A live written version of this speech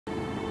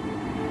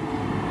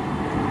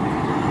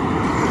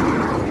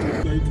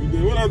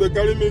they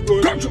carry me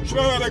go.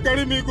 They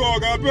carry me go.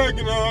 I beg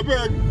now, I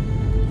beg.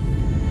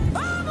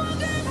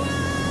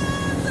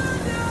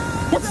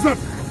 What is that?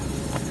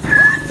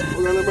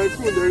 My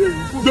phone, there is.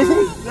 Your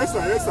phone? Yes,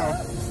 sir, yes, sir.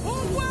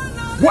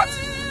 What?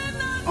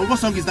 And what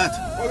song is that?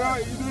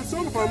 It's a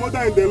song for my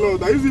mother in the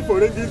Lord. I use it for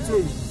ringing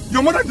tune.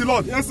 Your mother in the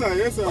Lord? Yes, sir,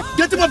 yes, sir.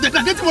 Get him off the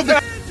car, get him off the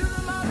car.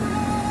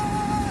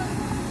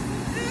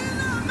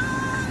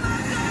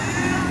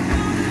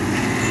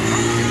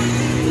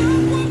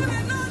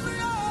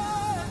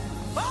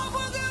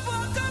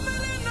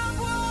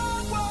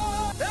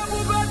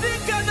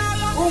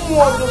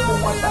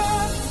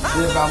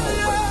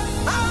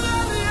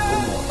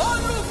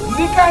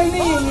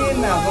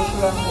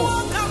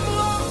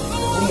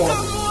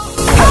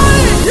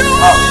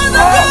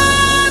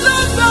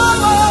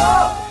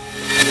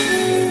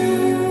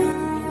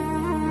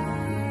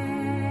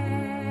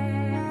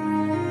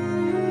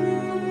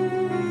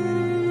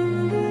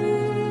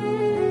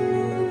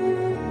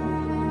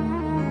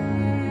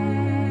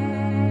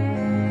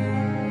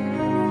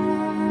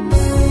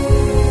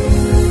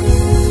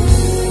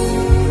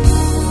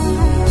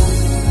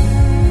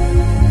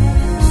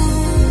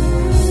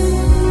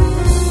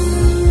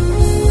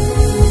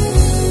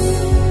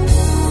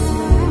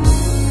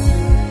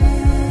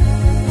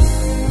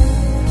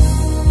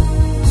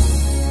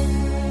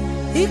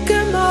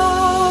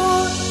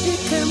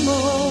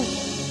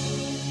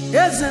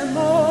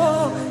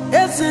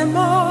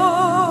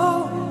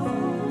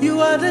 You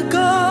are the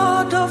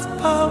God of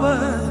power.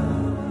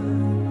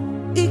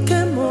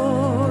 Ikemo,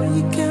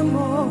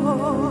 Ikemo,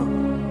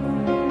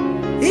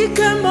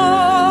 Ikemo,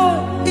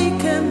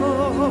 Ikemo,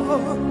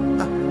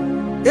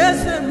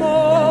 Ezemo,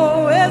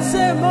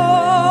 Ezemo.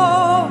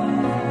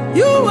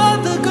 You are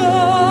the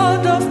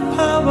God of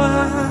power.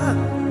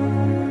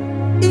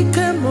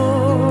 Ikemo,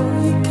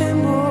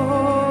 Ikemo.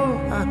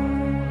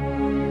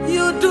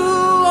 You do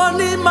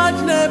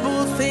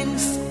unimaginable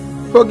things.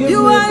 Forgive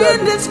you me, are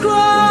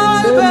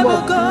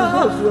indescribable,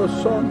 God. Your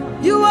son.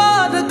 You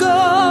are the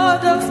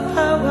God of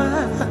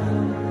power.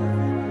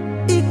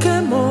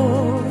 Ikemo,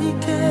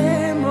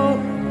 Ikemo.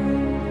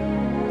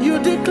 You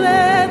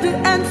declare the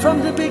end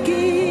from the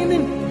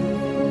beginning,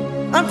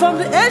 and from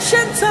the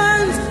ancient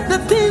times, the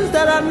things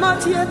that are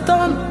not yet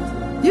done.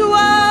 You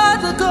are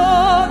the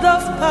God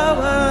of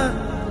power.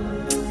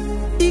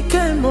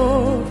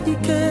 Ikemo,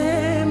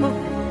 Ikemo.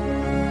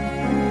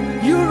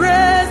 You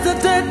raise the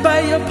dead by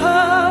your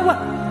power.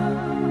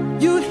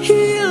 You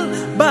heal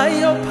by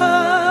your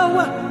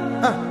power.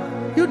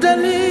 You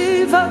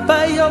deliver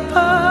by your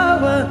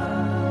power.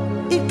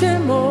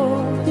 Ikemo,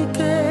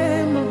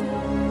 Ikemo.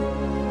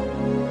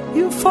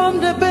 You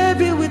formed a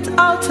baby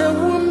without a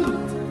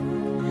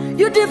womb.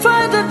 You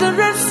divided the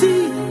Red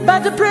Sea by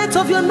the breath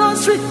of your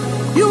nostril.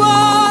 You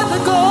are the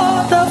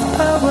God of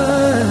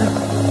power.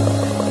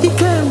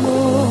 Ikemo,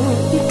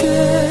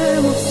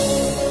 Ikemo.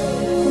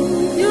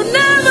 You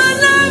never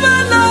know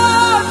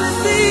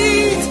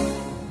defeat.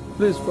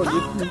 Please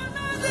forgive me.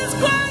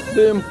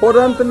 The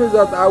important thing is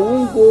that I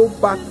won't go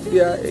back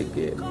there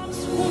again.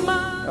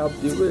 I've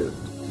derailed.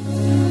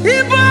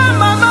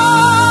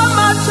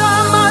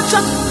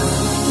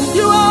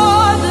 You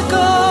are the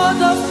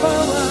God of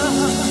power.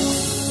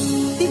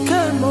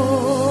 Ikemo,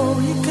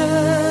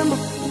 Ikemo.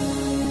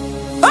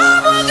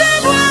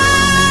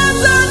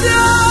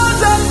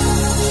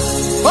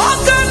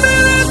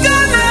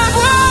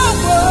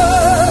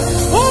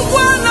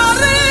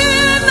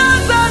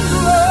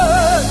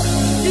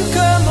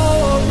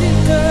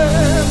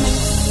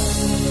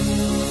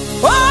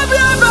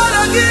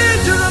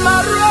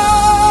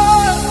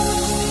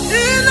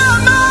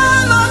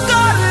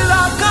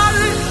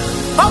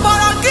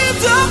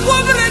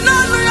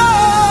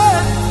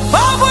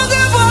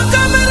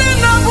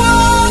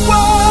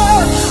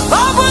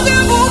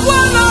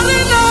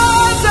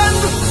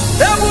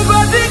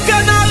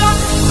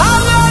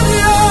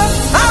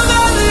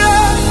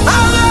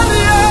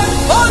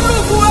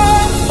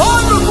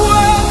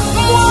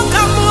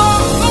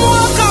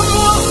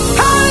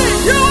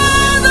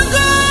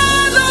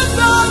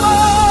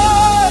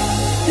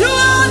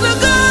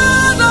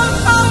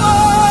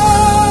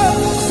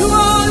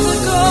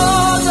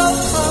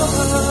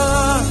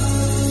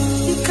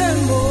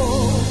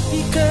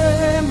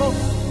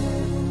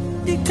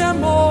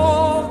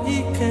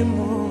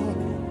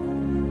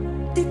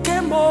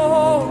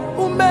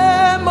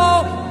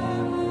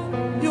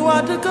 You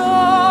are the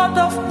God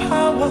of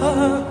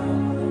power.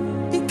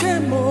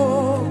 Ikemo,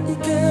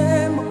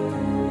 Ikemo,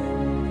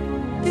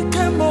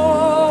 Ikemo,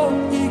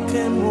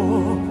 Ikemo,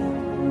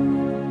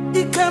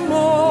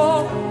 Ikemo,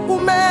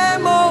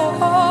 Umemo.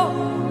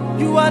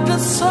 You are the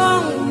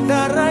song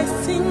that I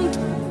sing.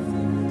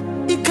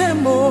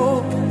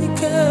 Ikemo,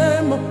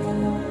 Ikemo.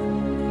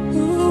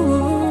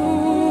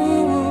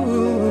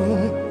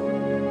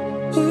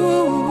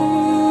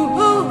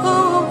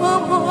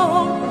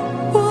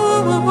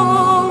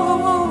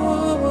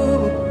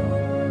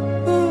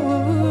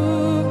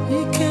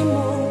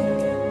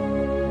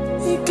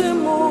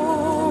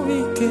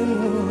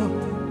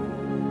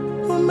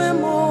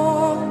 Umemo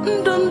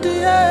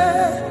ndumdiye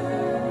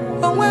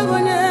onwe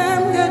gonye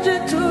ji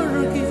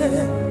tụrụ gị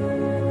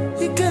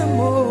Ikem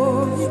o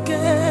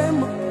Ikem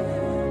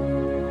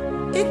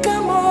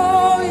Ikem o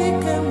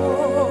Ikem o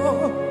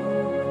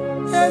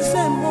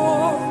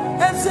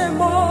eze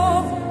mo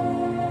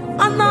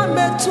ana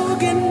metụ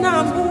gị na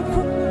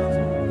mbukwu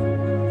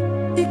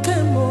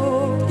Ikem o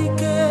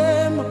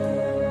Ikem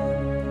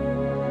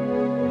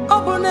ọ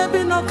bụ n'ebe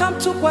nọ ka m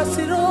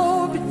tụkwasịrị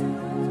obi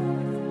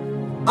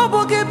ọ bụ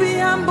gị bụ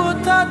ya mbụ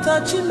tata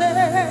chime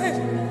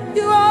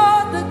you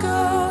are the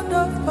God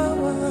of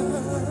power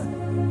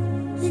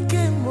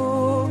Ikem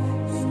o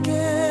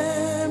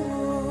Ikem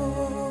o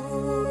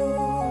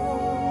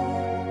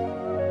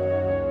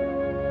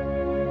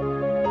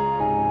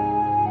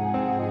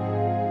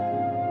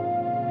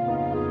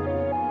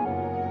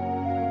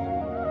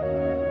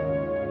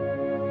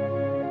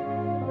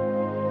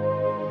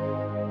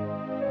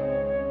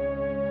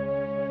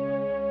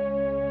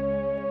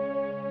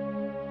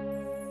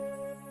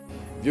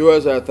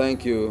Viewers, I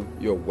thank you.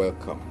 You're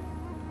welcome.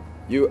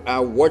 You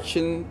are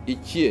watching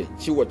Ichie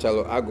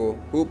Chiwatalo Ago,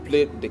 who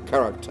played the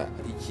character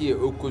Ichie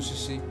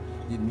Okosisi,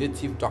 the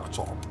native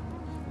doctor,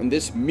 in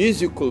this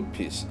musical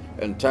piece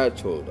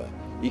entitled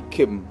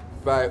Ikem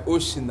by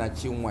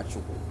Osinachi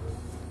Nwachukwu.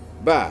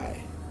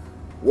 Buy,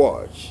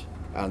 watch,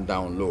 and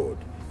download.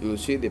 You will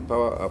see the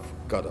power of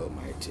God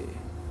Almighty.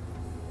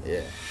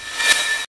 Yeah.